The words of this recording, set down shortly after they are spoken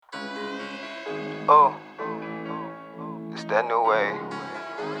Oh, it's that new wave.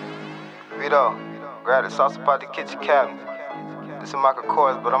 Vito, grab the sauce up out the kitchen cabinet. This is Michael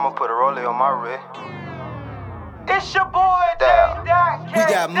Kors, but I'ma put a rollie on my wrist. It's your boy, We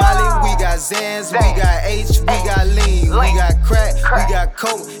got Molly, we got Zans, we got H, we got lean, we got crack, we got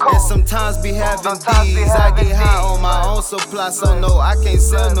coke, and sometimes be having D's. I get high on my own supply, so no, I can't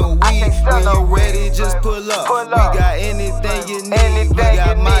sell no weed. When you ready, just pull up. We got anything you need. We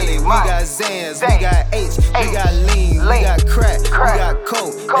got Molly, we got Zans, we got H, we got lean, we got crack, we got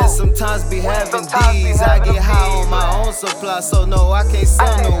coke, and sometimes be having D's. I get high on my own supply, so no, I can't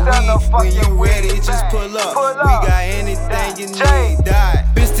sell no weed. When you ready, just pull up. We got anything you need, die.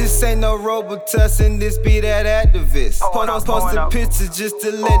 Bitch, this ain't no Robotussin, this be that activist. Post a picture just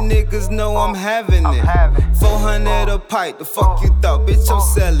to let niggas know I'm having it. 400 a pipe, the fuck you thought, bitch, I'm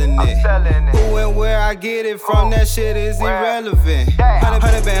selling it. Who and where I get it from, that shit is irrelevant.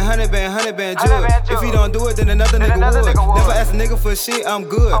 100 band, judge. If you don't do it, then another nigga would. Never ask a nigga for shit, I'm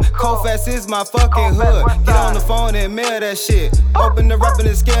good. Cold fast is my fucking hood. Get on the phone and mail that shit. Open the rap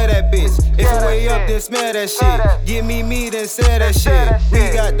and scare that bitch. If you way up, then smell that shit. Give me meat and say that shit.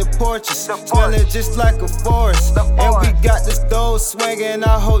 We got the porches, smelling just like a forest. And we got the stove swinging,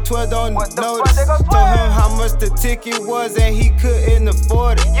 I hope 12 don't notice. Told him how much the ticket was and he couldn't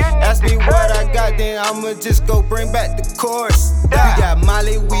afford it. Ask me what I got, then I'ma just go bring back the chorus. We got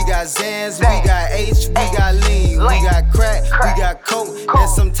Molly, we got Zans, we got H, we got lean, we got crack, we got coke, and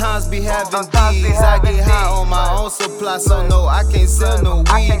sometimes be having D's. I get high on my own supply, so no, I can't sell no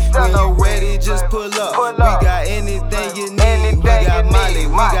weed. When you ready, just pull up. We got anything you need. We got Molly,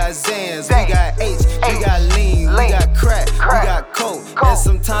 we got Zans, we got H, we got lean, we got crack, we got coke, and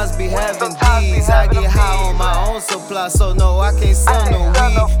sometimes be having D's. I get high on my own supply, so no, I can't sell no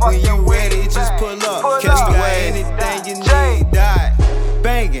weed. When you ready, just pull up. Catch the wave, anything you need, die.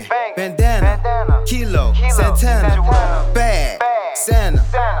 Bangin', bandana, kilo, Santana, bad, Santa,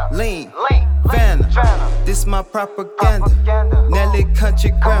 lean, Vanna. This my propaganda, Nelly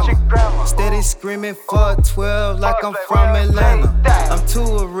country grammar. Steady screaming for 12 like I'm from Atlanta. I'm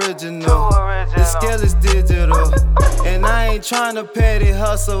too original, the scale is digital. And I ain't tryna petty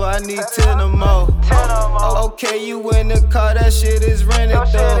hustle, I need 10 or more. Okay, you in the car, that shit is rented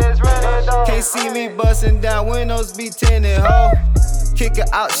though. Can't see me bustin' down windows, be tinted, ho. Kick her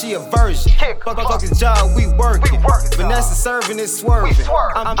out, she a virgin. Fuck his job, we working. Vanessa serving it swerving.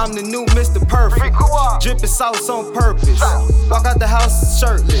 I'm the new Mr. Perfect. Drippin' sauce on purpose. Walk out the house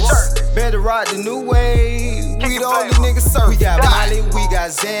shirtless. Better ride the new wave. We the only niggas serving. We got Molly, we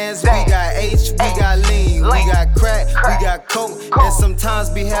got Zans, we got H, we got lean, we got crack, we got coke, and sometimes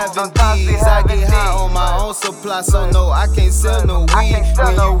be having D's. I get high on my own supply, so no, I can't sell no weed.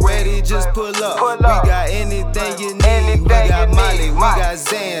 When you ready, just pull up. We got anything you need. We got Molly, we got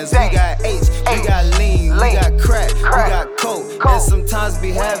Zans, we got H, we got lean, we got crack, we got coke, and sometimes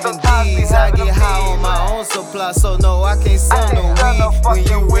be having D's. I get high on my own supply, so no, I can't sell no weed. When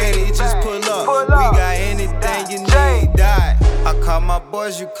you ready, just pull up. We got anything you need, die. I call my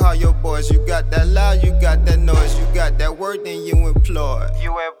boys, you call your boys. You got that loud, you got that noise. You got that work, then you employed.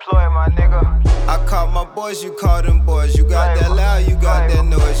 You employed, my nigga. I call my boys, you call them boys. You got that loud, you got that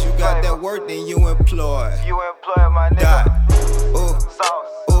noise. You got that work, then you employed. You employed, my nigga. Die.